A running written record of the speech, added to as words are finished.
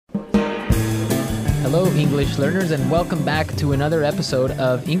Hello, English learners, and welcome back to another episode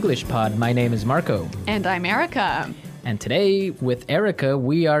of English Pod. My name is Marco. And I'm Erica. And today, with Erica,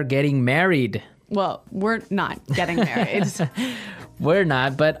 we are getting married. Well, we're not getting married. We're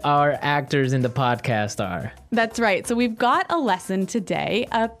not, but our actors in the podcast are. That's right. So we've got a lesson today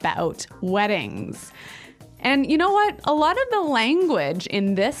about weddings. And you know what? A lot of the language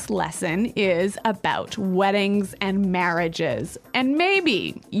in this lesson is about weddings and marriages. And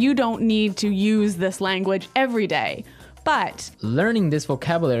maybe you don't need to use this language every day, but learning this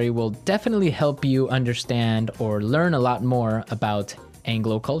vocabulary will definitely help you understand or learn a lot more about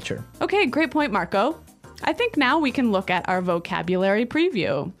Anglo culture. Okay, great point, Marco. I think now we can look at our vocabulary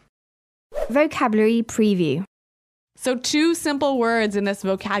preview. Vocabulary preview. So 2 simple words in this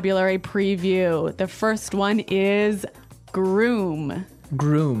vocabulary preview. The first one is groom.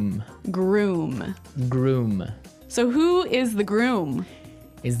 Groom. Groom. Groom. So who is the groom?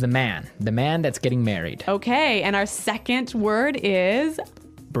 Is the man that's getting married. Okay, and our second word is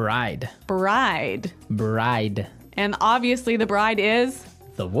Bride. bride. Bride. And obviously the bride is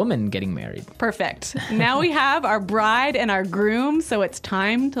The woman getting married. perfect. Now we have our bride and our groom, so it's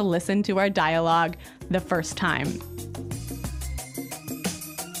time to listen to our dialogue the first time.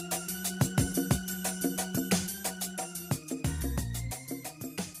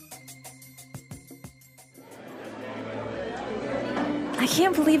 I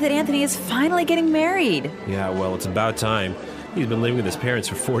can't believe that Anthony is finally getting married. Yeah, well, it's about time. He's been living with his parents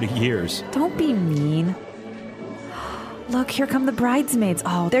for 40 years. Don't be mean. Look, here come the bridesmaids.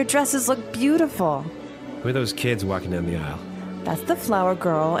 Oh, their dresses look beautiful. Who are those kids walking down the aisle? That's the flower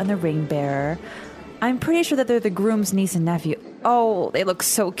girl and the ring bearer. I'm pretty sure that they're the groom's niece and nephew. Oh, they look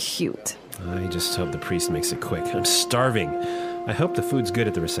so cute. I just hope the priest makes it quick. I'm starving. I hope the food's good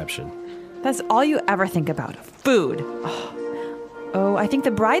at the reception. That's all you ever think about, food. Oh, I think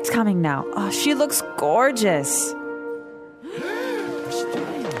the bride's coming now. Oh, she looks gorgeous.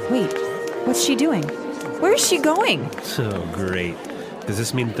 Wait, what's she doing? Where is she going? Oh, great. Does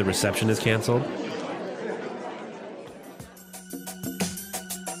this mean that the reception is canceled?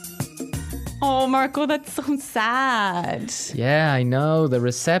 Oh, Marco, that's so sad. Yeah, I know. The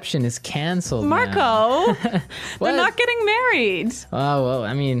reception is canceled. Marco, they're What? not getting married. Oh, well,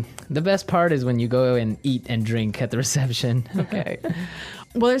 I mean, the best part is when you go and eat and drink at the reception. Okay.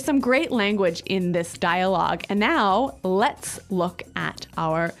 Well, there's some great language in this dialogue. And now let's look at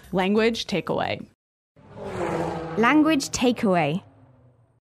our language takeaway. Language takeaway.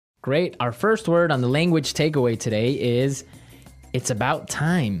 Great. Our first word on the language takeaway today is it's about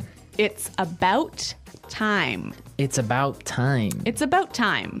time. It's about time. It's about time. It's about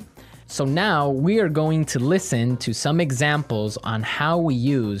time. So now we are going to listen to some examples on how we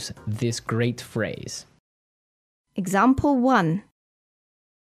use this great phrase. Example 1.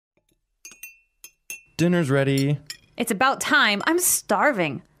 Dinner's ready. It's about time. I'm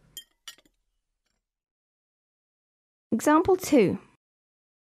starving. Example 2.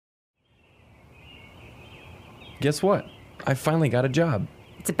 Guess what? I finally got a job.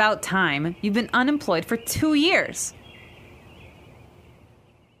 It's about time. You've been unemployed for 2 years.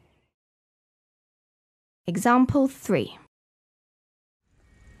 Example 3.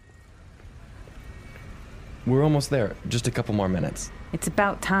 We're almost there. Just a couple more minutes. It's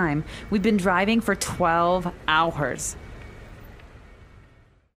about time. We've been driving for 12 hours.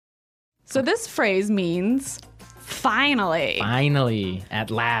 So this phrase means finally. Finally, at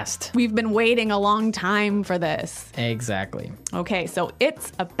last. We've been waiting a long time for this. Exactly. Okay, so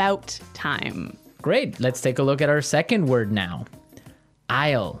it's about time. Great. Let's take a look at our second word now.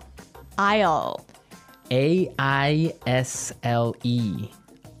 Aisle. Aisle. A-I-S-L-E.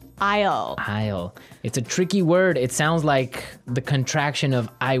 Aisle. Aisle. It's a tricky word. It sounds like the contraction of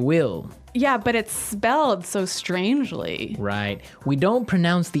I will. Yeah, but it's spelled so strangely. Right. We don't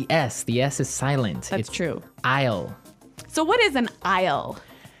pronounce the S. The S is silent. That's true. Aisle. So what is an aisle?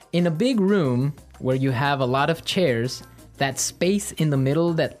 In a big room where you have a lot of chairs, that space in the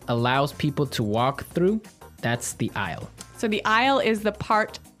middle that allows people to walk through, that's the aisle. So the aisle is the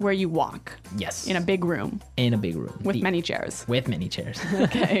part where you walk Yes. in a big room In a big room. with many chairs. With many chairs.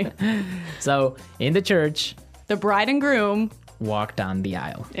 Okay. So in the church, The bride and groom. walk down the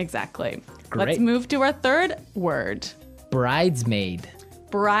aisle. Exactly. Great. Let's move to our third word. Bridesmaid.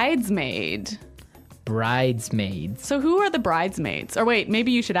 Bridesmaid. Bridesmaids. So who are the bridesmaids? Or wait,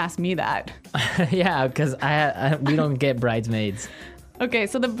 maybe you should ask me that. Yeah, because we don't get bridesmaids. Okay,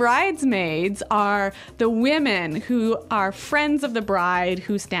 so the bridesmaids are the women who are friends of the bride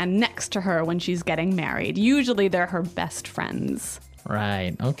who stand next to her when she's getting married. Usually they're her best friends.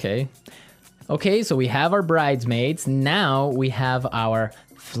 Right, okay. Okay, so we have our bridesmaids. Now we have our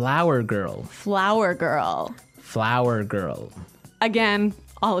Flower girl. Flower girl. Flower girl. Again,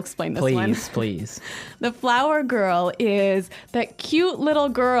 I'll explain this one. Please. The flower girl is that cute little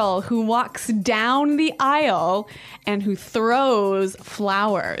girl who walks down the aisle and who throws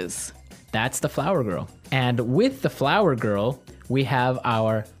flowers. That's the flower girl. And with the flower girl, we have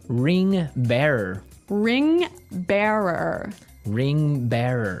our ring bearer. Ring bearer. Ring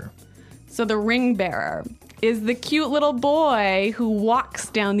bearer. So the ring bearer is the cute little boy who walks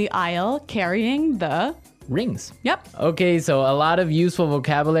down the aisle carrying the... Rings. Yep, Okay, so a lot of useful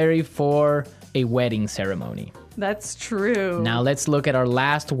vocabulary for a wedding ceremony. that's true. Now let's look at our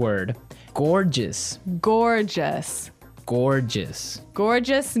last word. Gorgeous. Gorgeous. Gorgeous.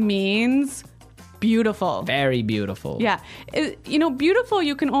 Gorgeous means beautiful. Very beautiful. Yeah. Beautiful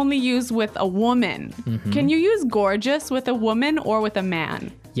you can only use with a woman. Can you use gorgeous with a woman or with a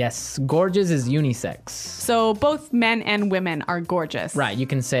man? Yes, gorgeous is unisex. So both men and women are gorgeous. Right, you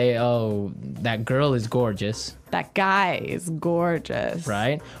can say, oh, that girl is gorgeous, That guy is gorgeous.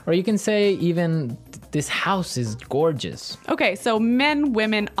 right? Or you can say even this house is gorgeous. Okay, so men,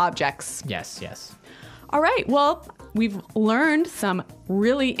 women, objects. Yes. All right, well, we've learned some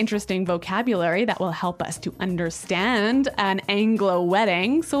really interesting vocabulary that will help us to understand an Anglo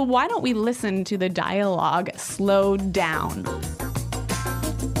wedding. So why don't we listen to the dialogue slowed down?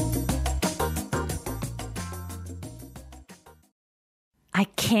 I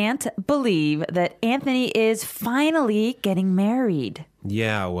can't believe that Anthony is finally getting married.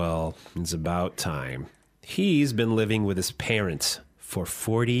 Yeah, well, it's about time. He's been living with his parents for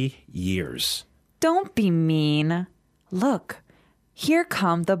 40 years. Don't be mean. Look, here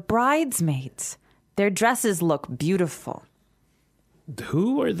come the bridesmaids. Their dresses look beautiful.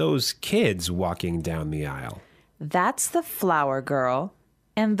 Who are those kids walking down the aisle? That's the flower girl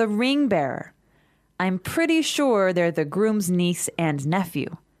and the ring bearer. I'm pretty sure they're the groom's niece and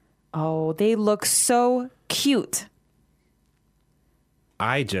nephew. Oh, they look so cute.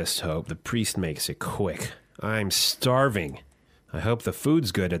 I just hope the priest makes it quick. I'm starving. I hope the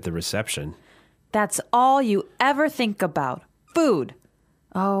food's good at the reception. That's all you ever think about. Food.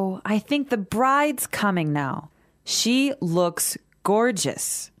 Oh, I think the bride's coming now. She looks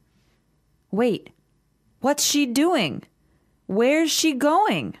gorgeous. Wait, what's she doing? Where's she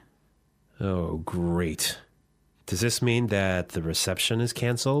going? Oh, great. Does this mean that the reception is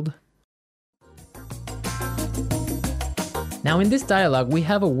canceled? Now in this dialogue, we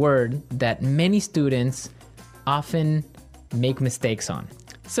have a word that many students often make mistakes on.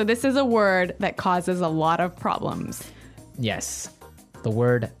 So this is a word that causes a lot of problems. Yes, the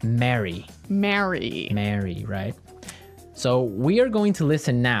word marry. Marry. Marry, right? So we are going to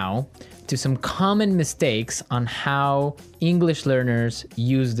listen now to some common mistakes on how English learners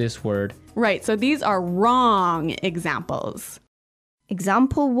use this word. Right, so these are wrong examples.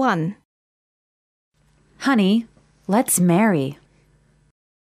 Example 1. Honey, let's marry.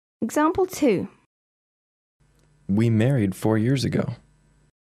 Example 2. We married 4 years ago.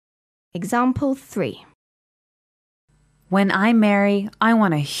 Example 3. When I marry, I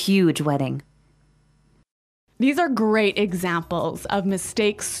want a huge wedding. These are great examples of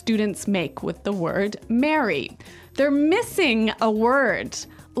mistakes students make with the word marry. They're missing a word.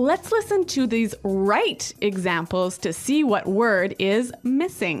 Let's listen to these right examples to see what word is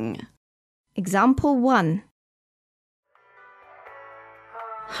missing. Example 1.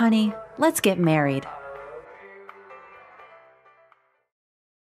 Honey, let's get married.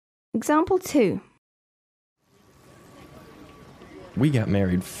 Example 2. We got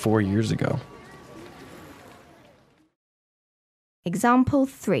married 4 years ago. Example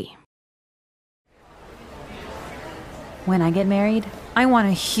 3. When I get married, I want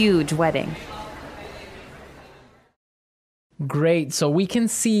a huge wedding. Great. So we can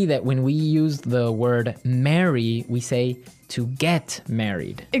see that when we use the word marry, we say to get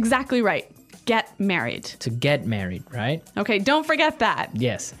married. Exactly right. Get married. To get married, right? Okay, don't forget that.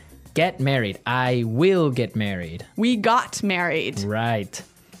 Yes. Get married. I will get married. We got married. Right.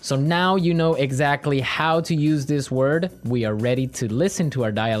 So now you know exactly how to use this word. We are ready to listen to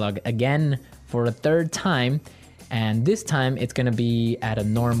our dialogue again for a third time. And this time it's going to be at a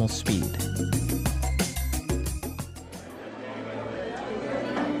normal speed.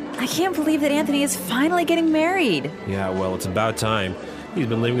 I can't believe that Anthony is finally getting married. Yeah, well, it's about time. He's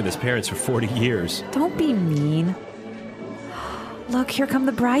been living with his parents for 40 years. Don't be mean. Look, here come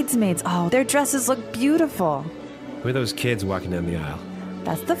the bridesmaids. Oh, their dresses look beautiful. Who are those kids walking down the aisle?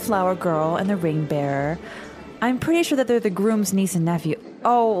 That's the flower girl and the ring bearer. I'm pretty sure that they're the groom's niece and nephew.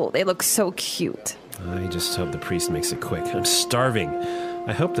 Oh, they look so cute. I just hope the priest makes it quick. I'm starving.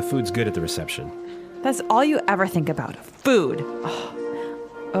 I hope the food's good at the reception. That's all you ever think about. Food.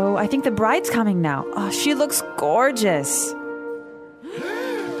 Oh, I think the bride's coming now. Oh, she looks gorgeous.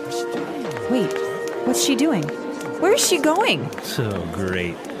 Wait, what's she doing? Where is she going? So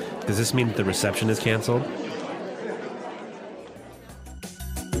great. Does this mean that the reception is canceled?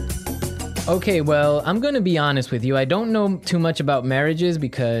 Okay, well, I'm going to be honest with you. I don't know too much about marriages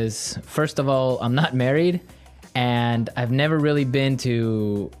because, first of all, I'm not married and I've never really been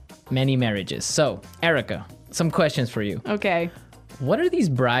to many marriages. So, Erica, some questions for you. Okay. What are these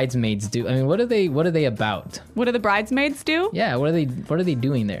bridesmaids do? I mean, what are they about? What do the bridesmaids do? Yeah, what are they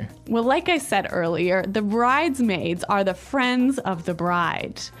doing there? Well, like I said earlier, the bridesmaids are the friends of the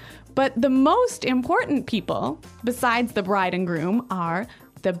bride. But the most important people, besides the bride and groom, are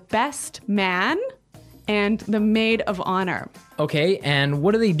the best man and the maid of honor. Okay, and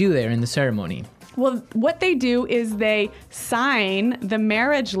what do they do there in the ceremony? Well, what they do is they sign the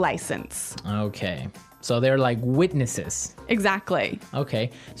marriage license. Okay, so they're like witnesses. Exactly. Okay,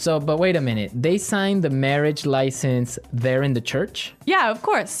 so, but wait a minute. They sign the marriage license there in the church? Yeah, of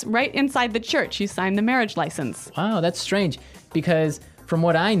course. Right inside the church, you sign the marriage license. Wow, that's strange because from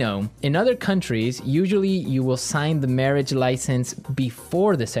what I know, in other countries, usually you will sign the marriage license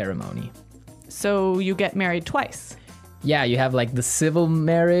before the ceremony. So you get married twice. Yeah, you have like the civil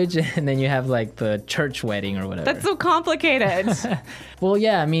marriage and then you have like the church wedding or whatever. That's so complicated. Well,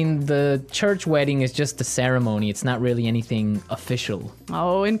 yeah, I mean, the church wedding is just a ceremony. It's not really anything official.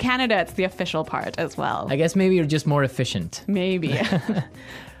 Oh, in Canada, it's the official part as well. I guess maybe you're just more efficient. Maybe.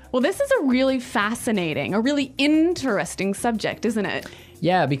 Well, this is a really fascinating, a really interesting subject, isn't it?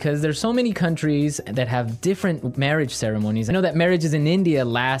 Yeah, because there's so many countries that have different marriage ceremonies. I know that marriages in India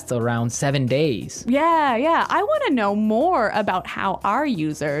last around 7 days. Yeah. I want to know more about how our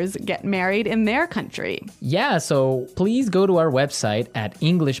users get married in their country. Yeah, so please go to our website at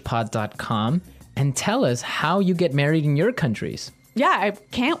englishpod.com and tell us how you get married in your countries. Yeah, I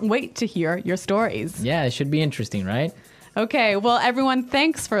can't wait to hear your stories. Yeah, it should be interesting, right? Okay, well, everyone,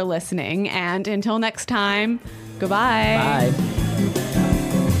 thanks for listening. And until next time, goodbye. Bye.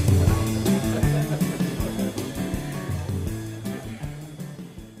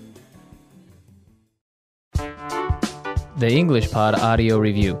 The English Pod Audio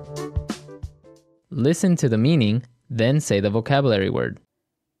Review. Listen to the meaning, then say the vocabulary word.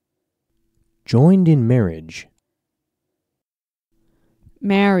 Joined in marriage.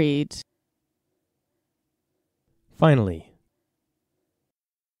 Married. Finally.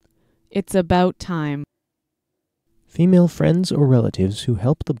 It's about time. Female friends or relatives who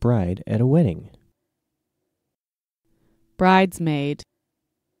help the bride at a wedding. Bridesmaid.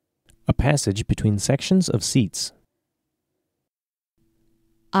 A passage between sections of seats.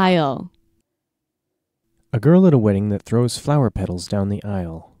 Aisle. A girl at a wedding that throws flower petals down the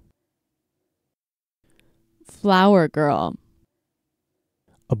aisle. Flower girl.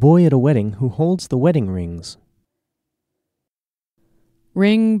 A boy at a wedding who holds the wedding rings.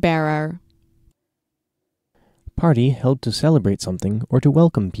 Ring bearer. Party held to celebrate something or to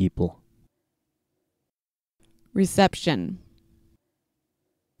welcome people. Reception.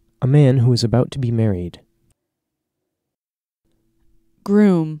 A man who is about to be married.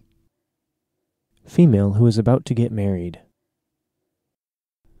 Groom. Female who is about to get married.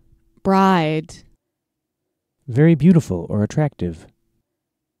 Bride. Very beautiful or attractive.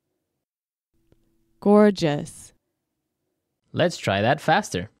 Gorgeous. Let's try that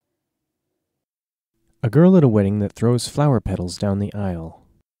faster. A girl at a wedding that throws flower petals down the aisle.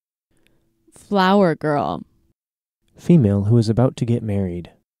 Flower girl. Female who is about to get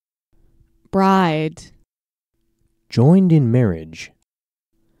married. Bride. Joined in marriage.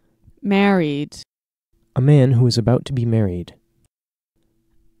 Married. A man who is about to be married.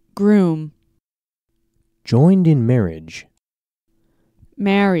 Groom. Joined in marriage.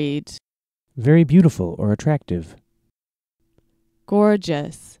 Married. Very beautiful or attractive.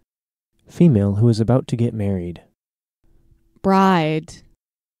 Gorgeous. Female who is about to get married. Bride.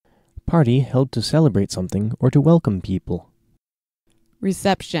 Party held to celebrate something or to welcome people.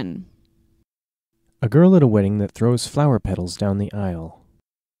 Reception. A girl at a wedding that throws flower petals down the aisle.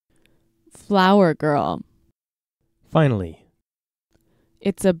 Flower girl. Finally.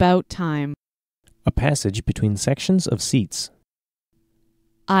 It's about time. A passage between sections of seats.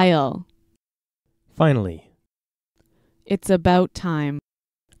 Aisle. Finally. It's about time.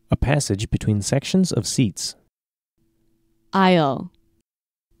 A passage between sections of seats. Aisle.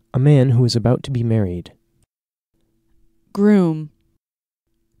 A man who is about to be married. Groom.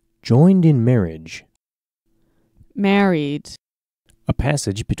 Joined in marriage. Married. A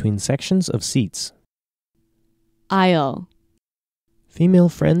passage between sections of seats. Aisle. Female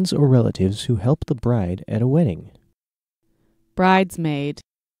friends or relatives who help the bride at a wedding. Bridesmaid.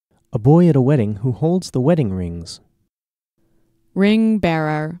 A boy at a wedding who holds the wedding rings. Ring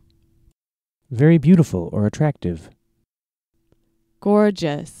bearer. Very beautiful or attractive.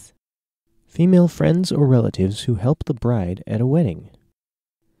 Gorgeous. Female friends or relatives who help the bride at a wedding.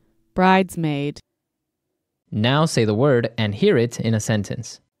 Bridesmaid. Now say the word and hear it in a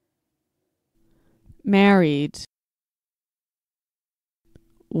sentence. Married.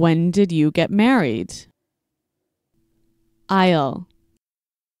 When did you get married? Aisle.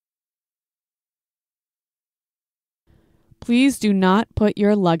 Please do not put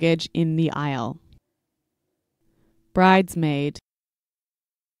your luggage in the aisle. Bridesmaid.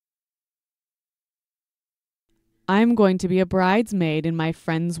 I'm going to be a bridesmaid in my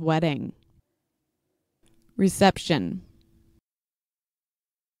friend's wedding. Reception.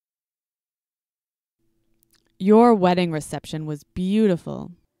 Your wedding reception was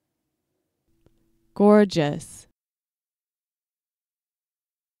beautiful. Gorgeous.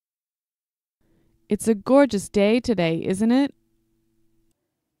 It's a gorgeous day today, isn't it?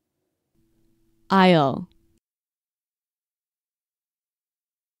 Aisle.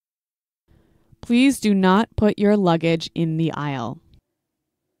 Please do not put your luggage in the aisle.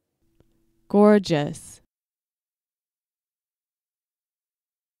 Gorgeous.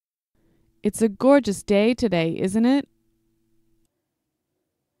 It's a gorgeous day today, isn't it?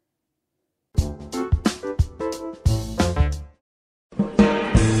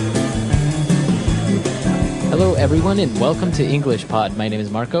 Hello, everyone, and welcome to English Pod. My name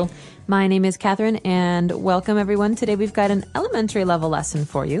is Marco. My name is Catherine, and welcome everyone. Today we've got an elementary level lesson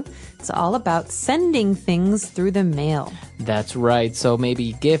for you. It's all about sending things through the mail. That's right. So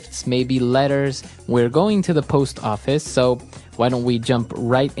maybe gifts, maybe letters. We're going to the post office, so why don't we jump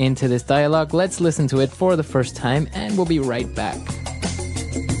right into this dialogue? Let's listen to it for the first time, and we'll be right back.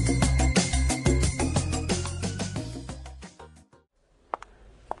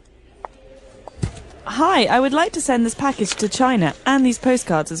 Hi, I would like to send this package to China and these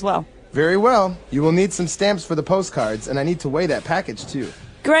postcards as well. Very well. You will need some stamps for the postcards, and I need to weigh that package too.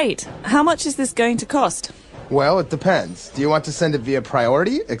 Great. How much is this going to cost? Well, it depends. Do you want to send it via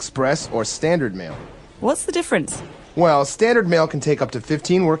Priority, Express, or Standard Mail? What's the difference? Well, Standard Mail can take up to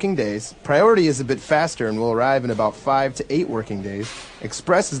 15 working days. Priority is a bit faster and will arrive in about 5 to 8 working days.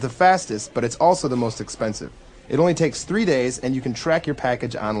 Express is the fastest, but it's also the most expensive. It only takes 3 days, and you can track your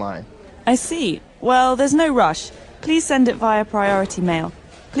package online. I see. Well, there's no rush. Please send it via Priority Mail.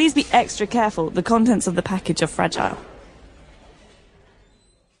 Please be extra careful. The contents of the package are fragile.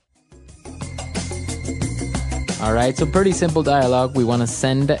 All right, so pretty simple dialogue. We want to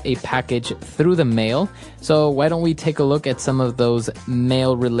send a package through the mail. So why don't we take a look at some of those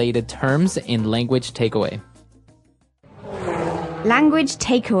mail-related terms in Language Takeaway. Language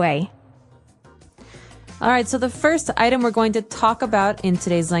takeaway. All right, so the first item we're going to talk about in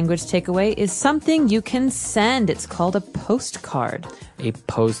today's language takeaway is something you can send. It's called a postcard. A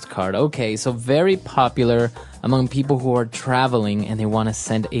postcard. Okay, so very popular among people who are traveling and they want to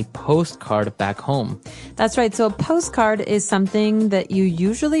send a postcard back home. That's right. So a postcard is something that you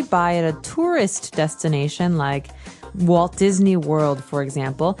usually buy at a tourist destination like Walt Disney World, for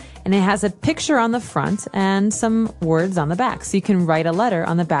example, and it has a picture on the front and some words on the back. So you can write a letter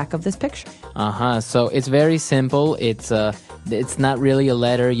on the back of this picture. So it's very simple. It's not really a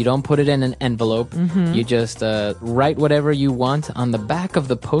letter. You don't put it in an envelope. You just write whatever you want on the back of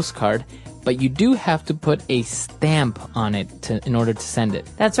the postcard, but you do have to put a stamp on it in order to send it.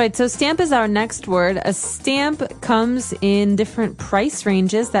 That's right. So stamp is our next word. A stamp comes in different price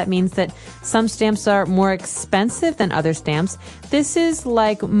ranges. That means that some stamps are more expensive than other stamps. This is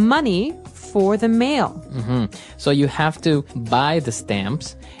like money for the mail. So you have to buy the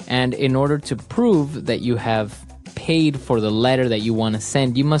stamps, and in order to prove that you have paid for the letter that you want to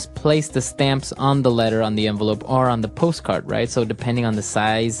send, you must place the stamps on the letter, on the envelope, or on the postcard, right? So depending on the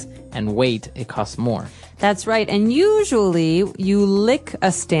size and weight, it costs more. That's right. And usually you lick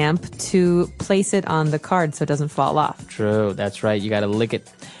a stamp to place it on the card so it doesn't fall off. True. That's right. You got to lick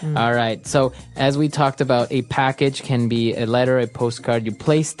it. All right. So as we talked about, a package can be a letter, a postcard. You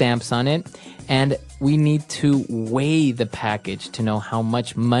place stamps on it, and we need to weigh the package to know how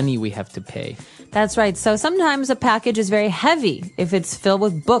much money we have to pay. That's right. So sometimes a package is very heavy if it's filled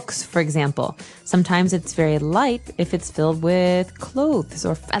with books, for example. Sometimes it's very light if it's filled with clothes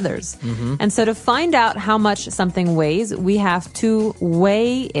or feathers. And so to find out how much something weighs, we have to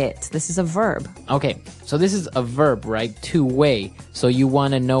weigh it. This is a verb. Okay. So this is a verb, right? To weigh. So you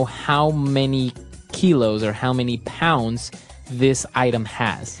want to know how many kilos or how many pounds this item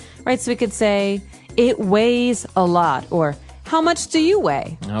has. Right. So we could say, it weighs a lot, or how much do you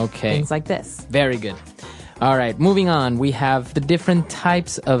weigh? Okay. Things like this. Very good. All right, moving on. We have the different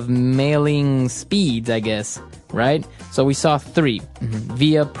types of mailing speeds, I guess, right? So we saw 3.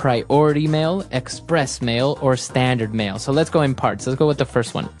 Via priority mail, express mail, or standard mail. So let's go in parts. Let's go with the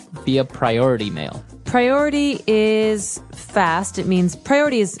first one. Via priority mail. Priority is fast. It means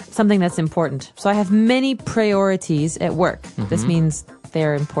priority is something that's important. So I have many priorities at work. This means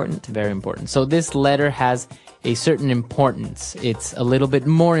they're important. Very important. So this letter has a certain importance. It's a little bit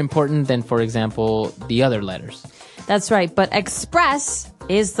more important than, for example, the other letters. That's right. But express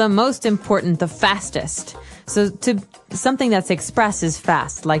is the most important, the fastest. So something that's express is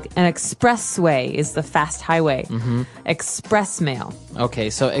fast. Like an expressway is the fast highway. Express mail. Okay,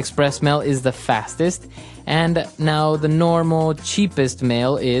 so express mail is the fastest. And now the normal, cheapest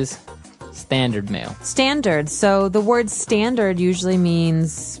mail is standard mail. Standard. So the word standard usually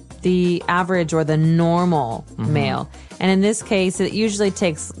means the average or the normal mail. And in this case, it usually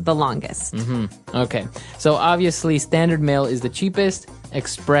takes the longest. Okay, so obviously standard mail is the cheapest.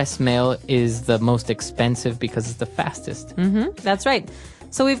 Express mail is the most expensive because it's the fastest. That's right.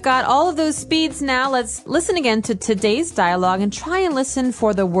 So we've got all of those speeds now. Let's listen again to today's dialogue and try and listen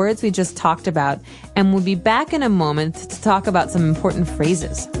for the words we just talked about. And we'll be back in a moment to talk about some important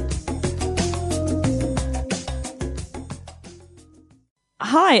phrases.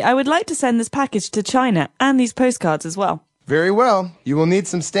 Hi, I would like to send this package to China and these postcards as well. Very well. You will need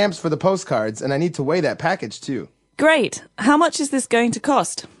some stamps for the postcards, and I need to weigh that package too. Great. How much is this going to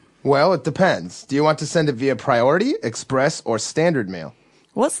cost? Well, it depends. Do you want to send it via priority, express, or standard mail?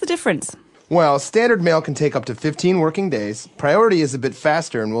 What's the difference? Well, standard mail can take up to 15 working days. Priority is a bit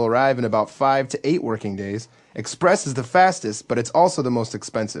faster and will arrive in about 5 to 8 working days. Express is the fastest, but it's also the most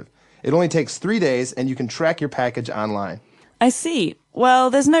expensive. It only takes 3 days, and you can track your package online. I see.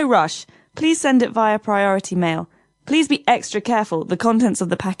 Well, there's no rush. Please send it via priority mail. Please be extra careful. The contents of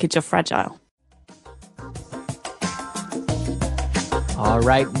the package are fragile. All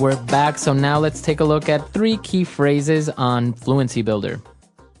right, we're back. So now let's take a look at 3 key phrases on Fluency Builder.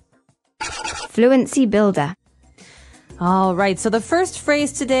 Fluency Builder. All right. So the first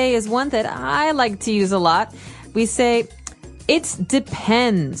phrase today is one that I like to use a lot. We say, it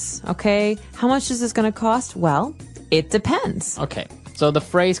depends. Okay. How much is this going to cost? Well, it depends. Okay, so the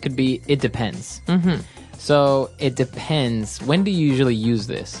phrase could be, it depends. So it depends. When do you usually use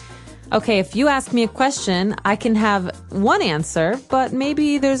this? Okay, if you ask me a question, I can have one answer, but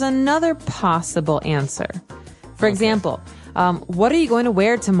maybe there's another possible answer. For example, what are you going to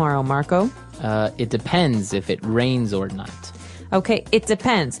wear tomorrow, Marco? It depends if it rains or not. Okay, it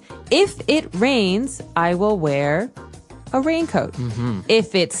depends. If it rains, I will wear a raincoat.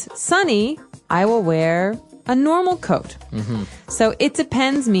 If it's sunny, I will wear a normal coat. So it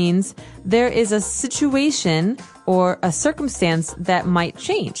depends means there is a situation or a circumstance that might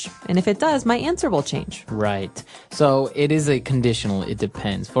change. And if it does, my answer will change. Right. So it is a conditional, it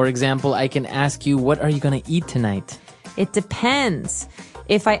depends. For example, I can ask you, what are you going to eat tonight? It depends.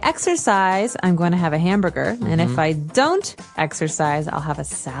 If I exercise, I'm going to have a hamburger. And if I don't exercise, I'll have a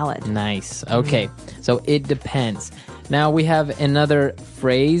salad. Nice. Okay. So it depends. Now we have another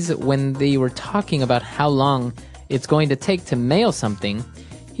phrase when they were talking about how long it's going to take to mail something.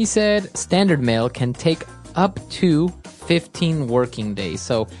 He said standard mail can take up to 15 working days.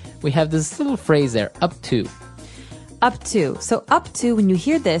 So we have this little phrase there, up to. Up to. So up to, when you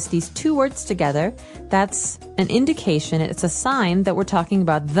hear this, these 2 words together, that's an indication, it's a sign that we're talking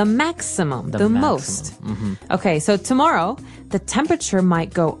about the maximum, the most. Okay, so tomorrow, the temperature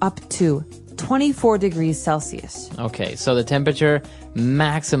might go up to 24 degrees Celsius. Okay, so the temperature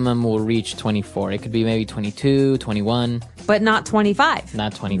maximum will reach 24. It could be maybe 22, 21. But not 25.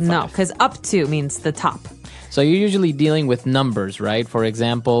 Not 25. No, because up to means the top. So you're usually dealing with numbers, right? For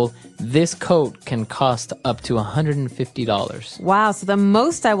example, this coat can cost up to $150. Wow, so the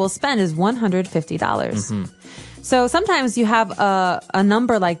most I will spend is $150. So sometimes you have a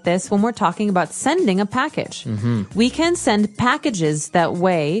number like this when we're talking about sending a package. We can send packages that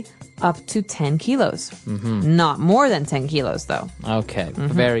weigh up to 10 kilos. Not more than 10 kilos, though. Okay,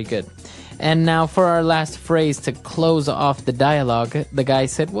 very good. And now for our last phrase to close off the dialogue, the guy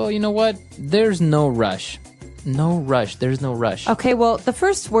said, well, you know what? There's no rush. No rush. There's no rush. Okay, well, the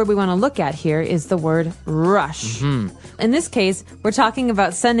first word we want to look at here is the word rush. In this case, we're talking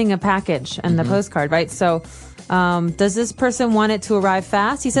about sending a package and the postcard, right? So does this person want it to arrive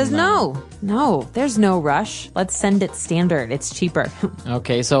fast? He says, no, there's no rush. Let's send it standard. It's cheaper.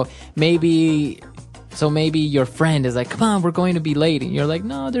 Okay, so maybe your friend is like, come on, we're going to be late. And you're like,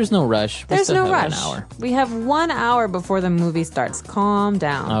 no, there's no rush. There's no rush. 1 hour. We have 1 hour before the movie starts. Calm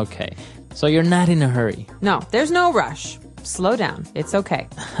down. Okay, so you're not in a hurry. No, there's no rush. slow down. It's okay.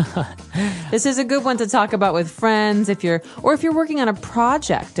 This is a good one to talk about with friends if you're working on a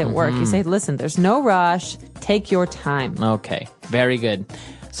project at work. You say, listen, there's no rush. Take your time. Okay, very good.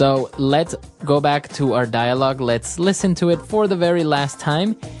 So let's go back to our dialogue. Let's listen to it for the very last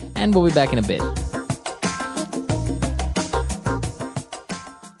time, and we'll be back in a bit.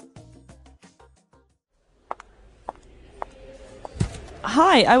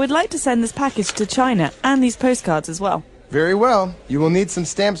 Hi, I would like to send this package to China and these postcards as well. Very well. You will need some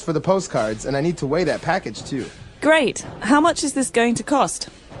stamps for the postcards, and I need to weigh that package too. Great. How much is this going to cost?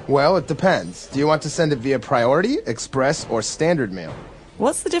 Well, it depends. Do you want to send it via Priority, Express, or Standard Mail?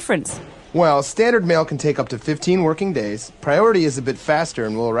 What's the difference? Well, Standard Mail can take up to 15 working days. Priority is a bit faster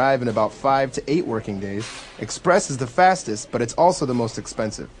and will arrive in about 5 to 8 working days. Express is the fastest, but it's also the most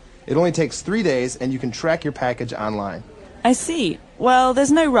expensive. It only takes 3 days, and you can track your package online. I see. Well,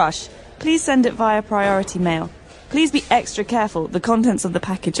 there's no rush. Please send it via Priority Mail. Please be extra careful. The contents of the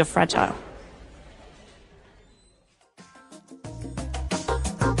package are fragile.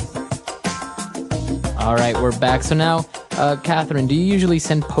 All right, we're back. So now, Catherine, do you usually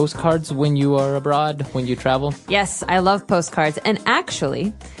send postcards when you are abroad, when you travel? Yes, I love postcards. And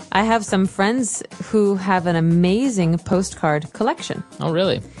actually, I have some friends who have an amazing postcard collection. Oh,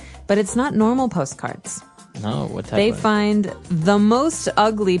 really? But it's not normal postcards. No, what type They of... find the most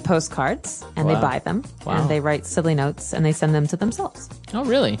ugly postcards and they Wow. buy them. Wow. And they write silly notes and they send them to themselves. Oh,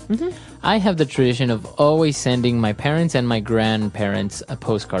 really? Mm-hmm. I have the tradition of always sending my parents and my grandparents a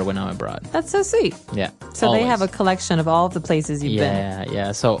postcard when I'm abroad. That's so sweet. Yeah. So they always. have a collection of all of the places you've been.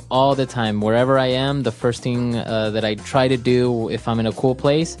 Yeah. So all the time, wherever I am, the first thing that I try to do if I'm in a cool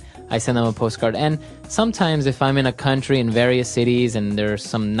place, I send them a postcard. And sometimes if I'm in a country in various cities and there's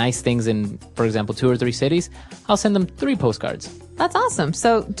some nice things in, for example, 2 or 3 cities, I'll send them 3 postcards. That's awesome.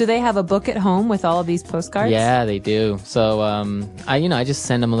 So do they have a book at home with all of these postcards? Yeah, they do. So I just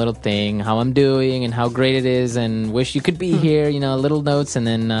send them a little thing, how I'm doing and how great it is and wish you could be here, little notes. And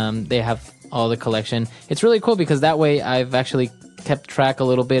then they have all the collection. It's really cool because that way I've actually kept track a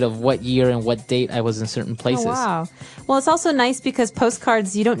little bit of what year and what date I was in certain places. Oh, wow. Well, it's also nice because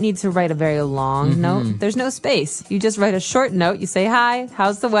postcards, you don't need to write a very long note. There's no space. You just write a short note. You say, hi,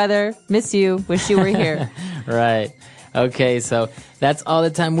 how's the weather? Miss you. Wish you were here. Right. Okay, so that's all the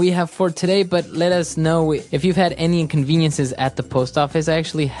time we have for today, but let us know if you've had any inconveniences at the post office. I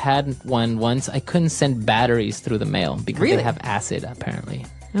actually had one once. I couldn't send batteries through the mail because Really? they have acid, apparently.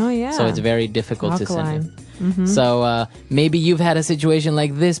 Oh, yeah. So it's very difficult to send Alkaline. it. So maybe you've had a situation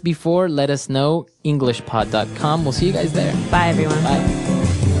like this before. Let us know. EnglishPod.com. We'll see you guys there. Bye, everyone. Bye.